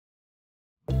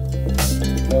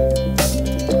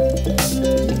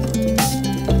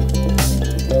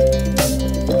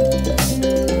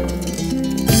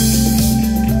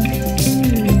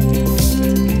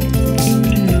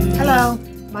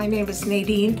is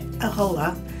Nadine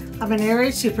Ahola. I'm an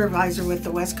area supervisor with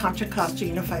the West Contra Costa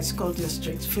Unified School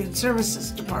District's Food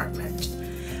Services Department.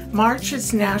 March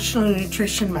is National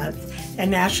Nutrition Month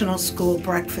and National School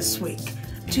Breakfast Week.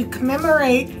 To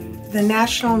commemorate the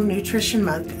National Nutrition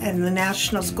Month and the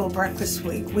National School Breakfast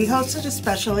Week, we hosted a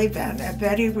special event at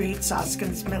Betty Reid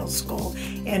Soskin Middle School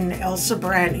in El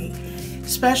Sobrani.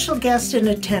 Special guests in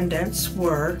attendance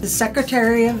were the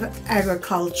Secretary of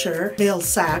Agriculture,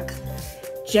 Vilsack,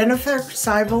 Jennifer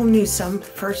Siebel Newson,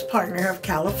 First Partner of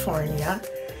California,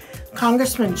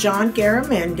 Congressman John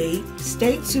Garamendi,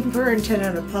 State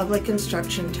Superintendent of Public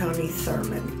Instruction Tony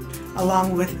Thurmond,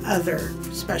 along with other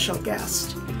special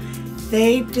guests.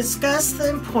 They discussed the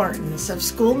importance of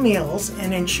school meals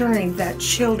and ensuring that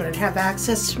children have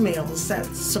access to meals that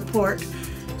support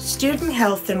student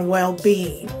health and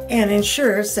well-being and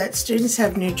ensures that students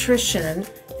have nutrition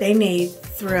they need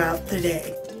throughout the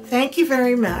day. Thank you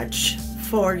very much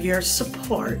for your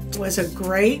support. It was a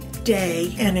great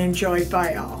day and enjoyed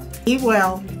by all. Be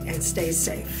well and stay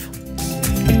safe.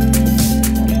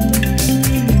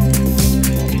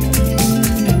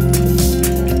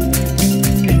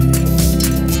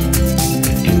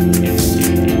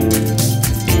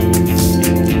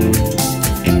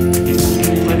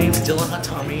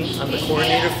 I'm the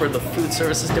coordinator for the Food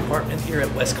Services Department here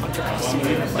at West Contra Costa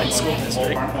Unified School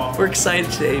District. We're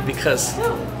excited today because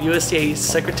USDA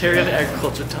Secretary of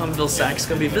Agriculture Tom Vilsack is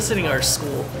going to be visiting our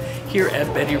school here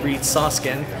at Betty Reid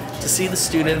Soskin to see the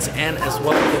students and as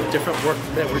well the different work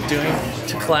that we're doing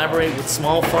to collaborate with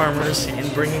small farmers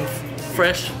in bringing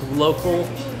fresh, local,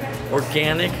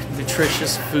 organic,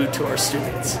 nutritious food to our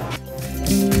students.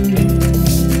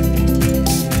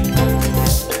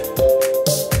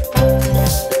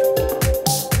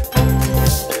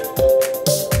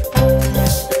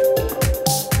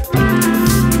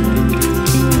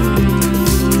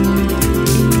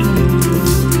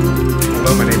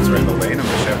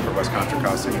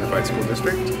 Unified School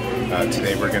District.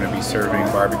 Today we're going to be serving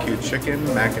barbecued chicken,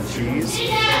 mac and cheese,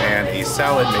 and a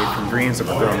salad made from greens that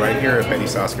were grown right here at Betty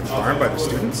Soskin Farm by the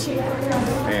students.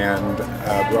 And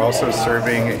we're also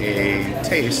serving a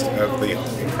taste of the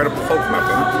incredible Hope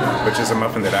muffin, which is a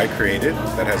muffin that I created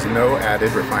that has no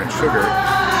added refined sugar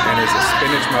and is a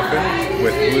spinach muffin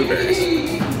with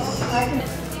blueberries.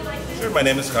 My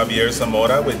name is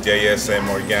JavierZamora with JSM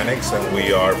Organics, and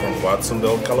we are from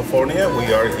Watsonville, California.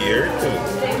 We are here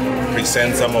to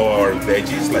present some of our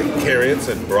veggies like carrots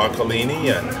and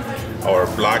broccolini and our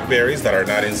blackberries that are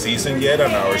not in season yet,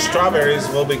 and our strawberries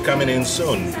will be coming in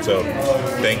soon. So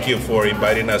thank you for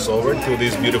inviting us over to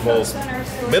this beautiful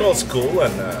middle school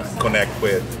and connect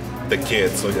with the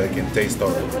kids so they can taste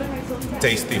our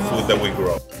tasty food that we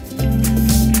grow.